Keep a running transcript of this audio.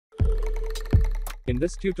In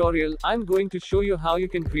this tutorial, I'm going to show you how you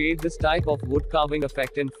can create this type of wood carving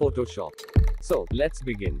effect in Photoshop. So, let's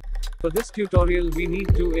begin. For this tutorial we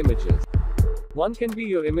need two images. One can be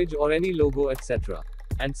your image or any logo, etc.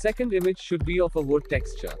 And second image should be of a wood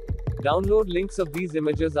texture. Download links of these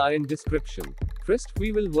images are in description. First,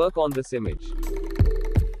 we will work on this image.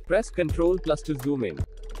 Press Ctrl+ to zoom in.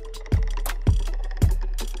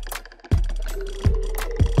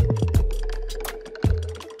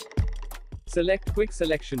 Select Quick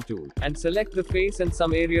Selection tool, and select the face and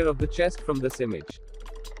some area of the chest from this image.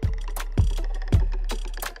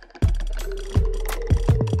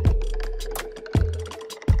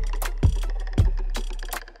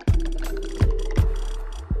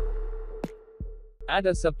 Add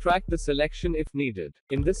or subtract the selection if needed.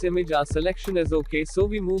 In this image our selection is okay, so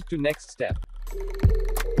we move to next step.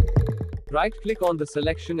 Right click on the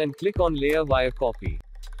selection and click on Layer via Copy.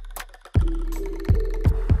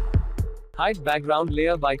 Hide background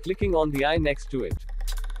layer by clicking on the eye next to it.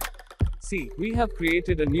 See, we have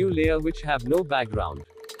created a new layer which have no background.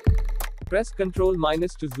 Press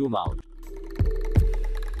Ctrl- to zoom out.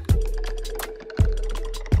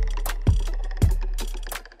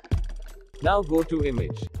 Now go to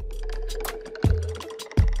Image.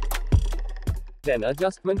 Then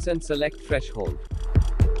Adjustments and select Threshold.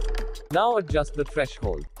 Now adjust the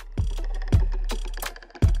threshold.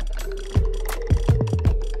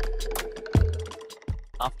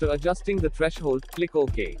 After adjusting the threshold, click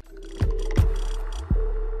OK.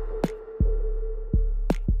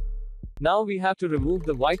 Now we have to remove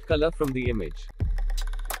the white color from the image.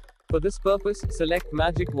 For this purpose, select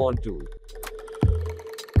Magic Wand tool.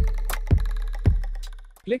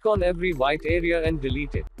 Click on every white area and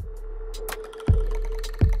delete it.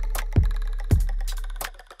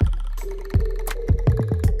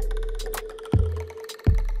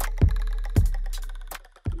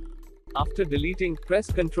 After deleting, press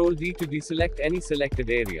Ctrl-D to deselect any selected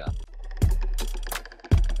area.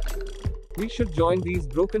 We should join these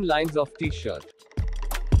broken lines of t-shirt.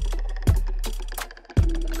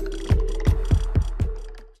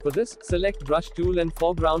 For this, select Brush tool and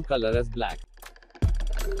foreground color as black.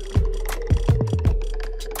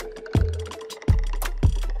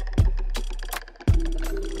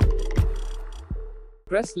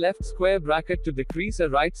 Press left square bracket to decrease or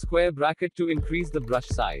right square bracket to increase the brush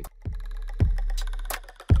size.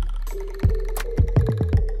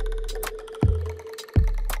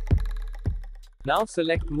 Now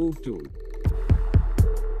select Move tool.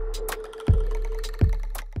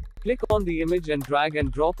 Click on the image and drag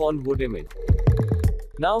and drop on wood image.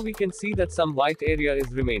 Now we can see that some white area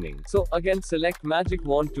is remaining. So, again select Magic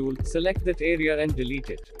Wand tool, select that area and delete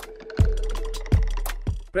it.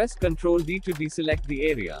 Press Ctrl-D to deselect the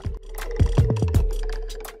area.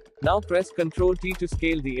 Now press Ctrl-T to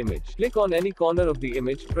scale the image. Click on any corner of the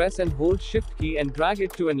image, press and hold Shift key and drag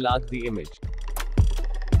it to enlarge the image.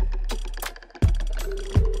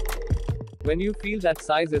 When you feel that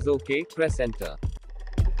size is okay, press Enter.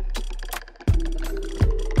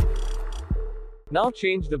 Now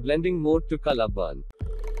change the blending mode to color burn.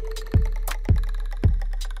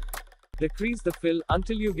 Decrease the fill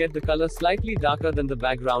until you get the color slightly darker than the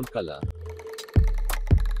background color.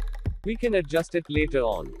 We can adjust it later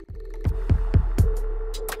on.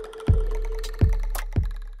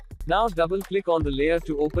 Now double click on the layer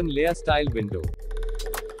to open Layer Style window.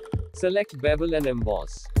 Select Bevel and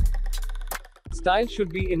Emboss. Style should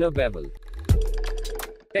be inner bevel.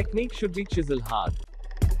 Technique should be chisel hard.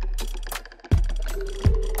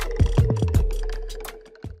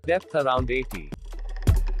 Depth around 80.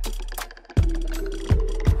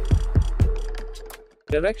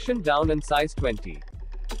 Direction down and size 20.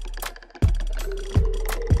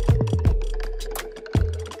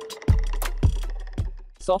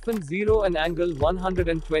 Soften 0 and angle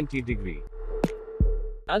 120 degree.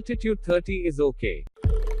 Altitude 30 is okay.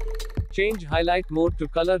 Change highlight mode to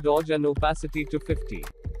color dodge and opacity to 50.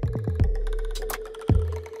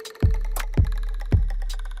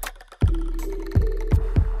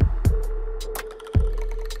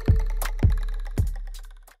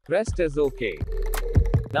 Rest is okay.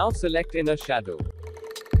 Now select inner shadow.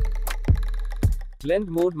 Blend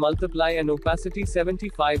mode multiply and opacity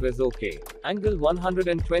 75 is okay. Angle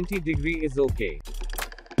 120 degree is okay.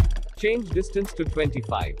 Change distance to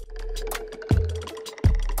 25.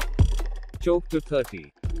 Choke to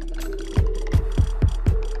 30.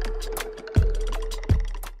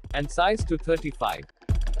 And size to 35.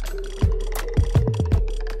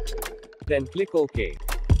 Then click OK.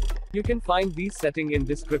 You can find these settings in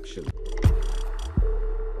description.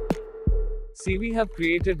 See, we have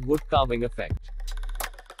created wood carving effect.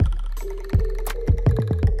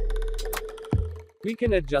 We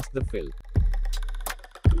can adjust the fill.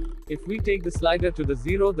 If we take the slider to the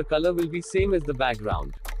 0, the color will be same as the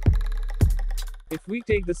background. If we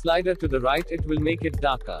take the slider to the right, it will make it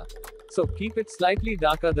darker. So keep it slightly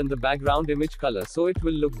darker than the background image color so it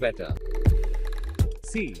will look better.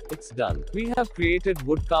 See, it's done. We have created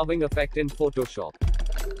wood carving effect in Photoshop.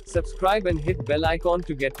 Subscribe and hit bell icon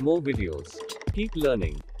to get more videos. Keep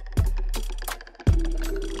learning.